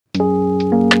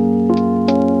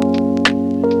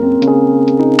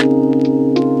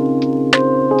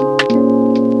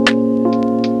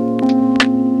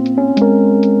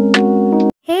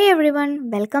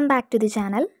Welcome back to the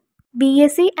channel.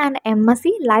 B.Sc and M.Sc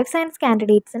Life Science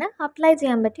candidates apply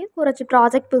ചെയ്യാൻ പറ്റിയ കുറച്ച്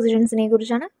project പൊസിഷൻസിനെ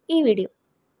കുറിച്ചാണ് ഈ video.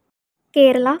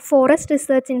 Kerala forest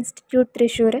research institute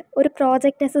Thrissur ഒരു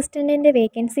പ്രോജക്റ്റ് അസിസ്റ്റൻറ്റിൻ്റെ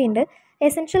വേക്കൻസി ഉണ്ട്.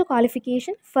 Essential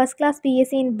qualification first class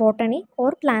B.Sc in Botany or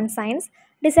Plant Science,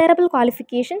 desirable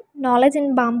qualification knowledge in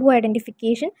bamboo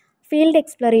identification, field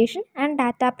exploration and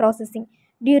data processing.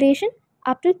 Duration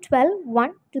up to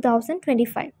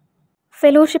 12/1/2025.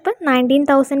 Fellowship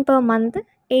 19,000 per month,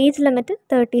 age limit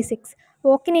 36.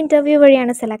 Walk-in interview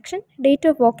വഴിയാണ് selection. Date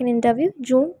of walk-in interview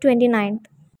June 29th.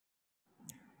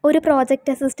 ഒരു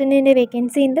project അസിസ്റ്റൻറ്റിൻ്റെ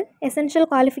vacancy ഉണ്ട്. Essential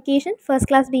qualification first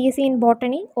class B.Sc in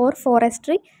Botany or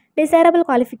Forestry, desirable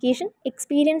qualification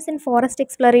experience in forest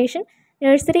exploration,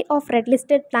 nursery of red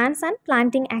listed plants and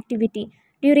planting activity.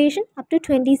 Duration up to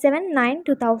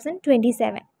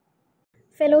 27/9/2027.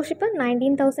 Fellowship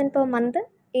 19,000 per month,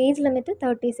 age limit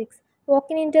 36.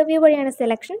 Walk-in interview വഴിയാണ്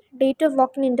selection. Date of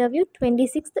walk-in interview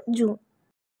 26th June.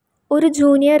 ഒരു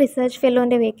junior research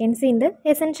ഫെലോൻ്റെ vacancy ഉണ്ട്.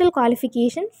 Essential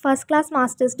qualification first class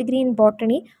master's degree in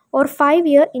botany or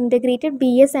 5-year integrated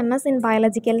BS/MS in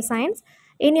biological science,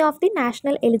 any of the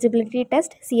national eligibility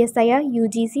test, CSIR,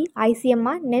 UGC,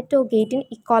 ICMR, NET or GATE in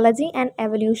ecology and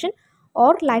evolution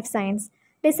or life science.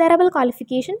 Desirable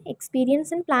qualification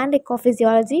experience in plant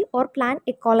ecophysiology or plant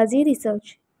ecology research.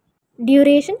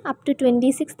 Duration up to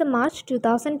 26th March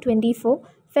 2024.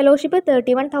 Fellowship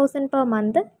 31,000 per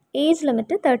month, age limit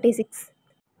 36.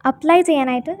 Apply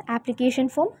ചെയ്യാനായിട്ട് application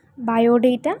form,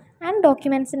 biodata and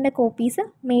ഡോക്യുമെൻസിൻ്റെ copies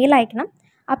mail അയക്കണം.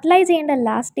 Apply ചെയ്യേണ്ട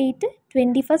last date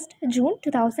 21st June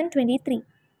 2023.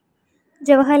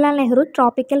 Jawaharlal Nehru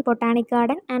tropical botanic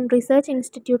garden and research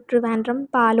institute Trivandrum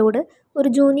Palode ഒരു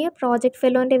junior project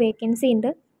ഫെലോൻ്റെ vacancy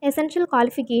ഉണ്ട്. Essential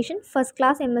qualification first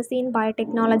class M.Sc in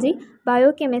biotechnology,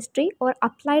 biochemistry or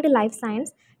applied life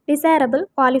science, desirable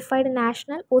qualified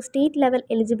national or state level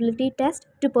eligibility test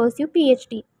to pursue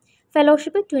PhD.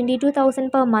 Fellowship 22,000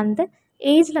 per month,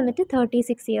 age limit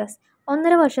 36 years.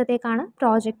 1.5 വർഷത്തേക്കാണ്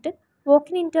project.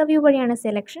 walk-in interview വഴിയാണ്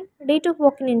selection. Date of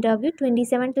walk-in interview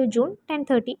 27th June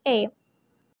 10:30 AM.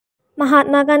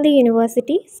 Mahatma Gandhi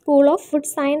university school of food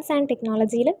science and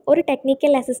ടെക്നോളജിയിൽ ഒരു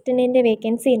technical അസിസ്റ്റൻറ്റിൻ്റെ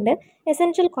vacancy ഉണ്ട്.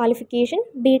 Essential qualification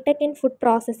B.Tech in food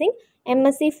processing,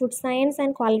 M.Sc food science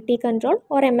and quality control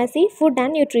or M.Sc food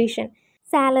and nutrition.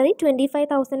 Salary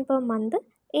 25,000 per month,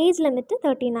 age limit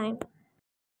 39.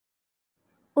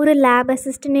 ഒരു lab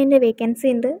അസിസ്റ്റൻറ്റിൻ്റെ vacancy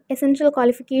ഉണ്ട്. Essential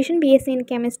qualification B.Sc in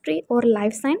chemistry or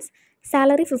life science,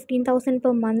 salary 15,000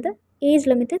 per month, age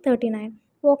limit 39.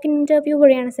 walk-in interview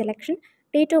വഴിയാണ് selection.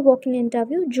 Date of walk-in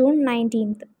interview June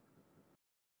 19th.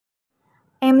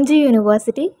 M.G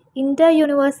university inter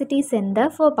university centre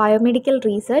for biomedical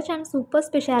research and super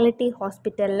speciality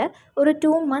ഹോസ്പിറ്റലിൽ ഒരു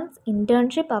 2 months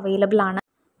internship available ആണ്.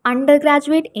 Under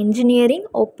graduate engineering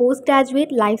or post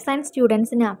graduate life science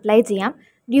സ്റ്റുഡൻസിന് apply ചെയ്യാം.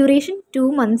 Duration 2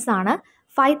 months ആണ്.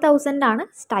 5,000 ആണ്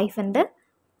stipend.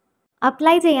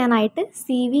 Apply ചെയ്യാനായിട്ട്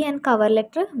CV and cover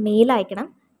letter mail അയക്കണം.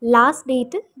 Last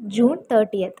date June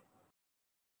 30th.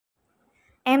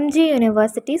 M.G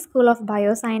university school of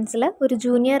ബയോസയൻസിൽ ഒരു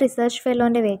ജൂനിയർ റിസർച്ച്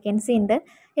ഫെലോൻ്റെ വേക്കൻസി ഉണ്ട്.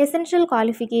 Essential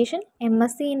qualification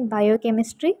M.Sc in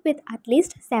biochemistry with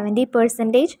at least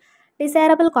 70%.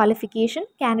 Desirable qualification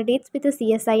candidates with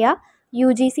CSIR,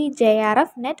 UGC, JRF,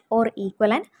 NET or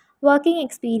equivalent. Working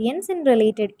experience in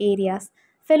related areas.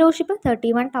 Fellowship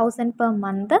 31,000 per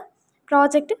month.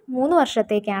 Project 3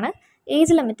 വർഷത്തേക്കാണ്.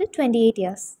 Age limit 28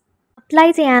 years. Apply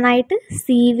ചെയ്യാനായിട്ട്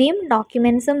CVയും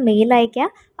ഡോക്യുമെൻസും mail അയയ്ക്കുക.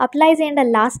 Apply ചെയ്യേണ്ട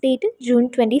last date June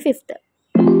 25th.